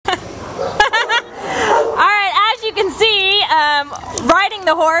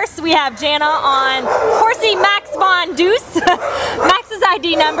Riding the horse, we have Jana on horsey Max Von Deuce. Max's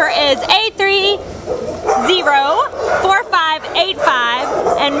ID number is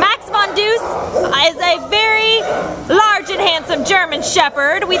A304585, and Max Von Deuce is a very large and handsome German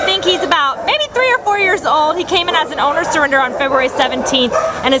Shepherd. We think he's about maybe 3 or 4 years old. He came in as an owner surrender on February 17th,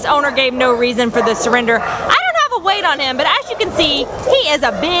 and his owner gave no reason for the surrender. I don't have a weight on him, but as you can see, he is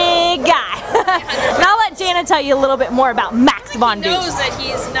a big guy. And I'll let Jana tell you a little bit more about Max Von Deuce. He knows that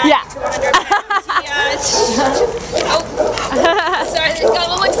he's 90 to 100 pounds. Sorry, got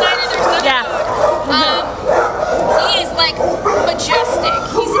a little excited. There's nothing. He is like majestic.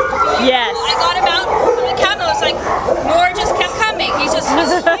 He's beautiful. Yes. I got him out from the counter. It's like more just kept coming. He's just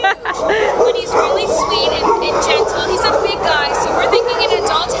huge, but he's really sweet and gentle. He's a big guy, so we're thinking an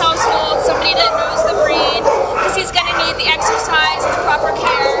adult household, somebody that knows the breed, because he's going to need the exercise, the proper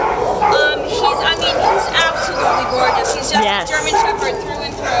care. He's absolutely gorgeous. He's just a German Shepherd through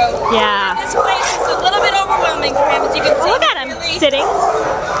and through. Yeah. This place is a little bit overwhelming for him, as you can see. Look at him sitting.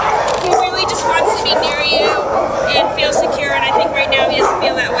 He really just wants to be near you and feel secure, and I think right now he doesn't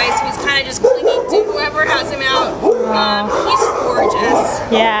feel that way, so he's kind of just clinging to whoever has him out. He's gorgeous.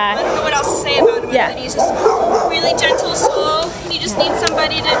 Yeah. I don't know what else to say about him, but he's just a really gentle soul, and you just need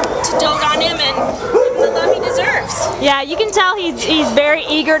somebody to dote on him and give him the love he deserves. Yeah, you can tell he's very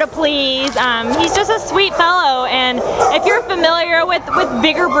eager to please. He's just a sweet fellow, and if you're familiar with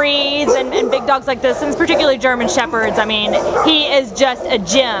bigger breeds and big dogs like this, and particularly German Shepherds, I mean, he is just a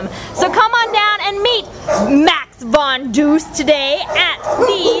gem. So come on down and meet Max Von Deuce today at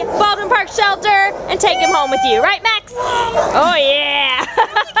the Baldwin Park Shelter and take him home with you. Right, Max? Oh, yeah. I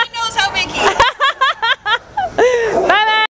don't think he knows how big he is.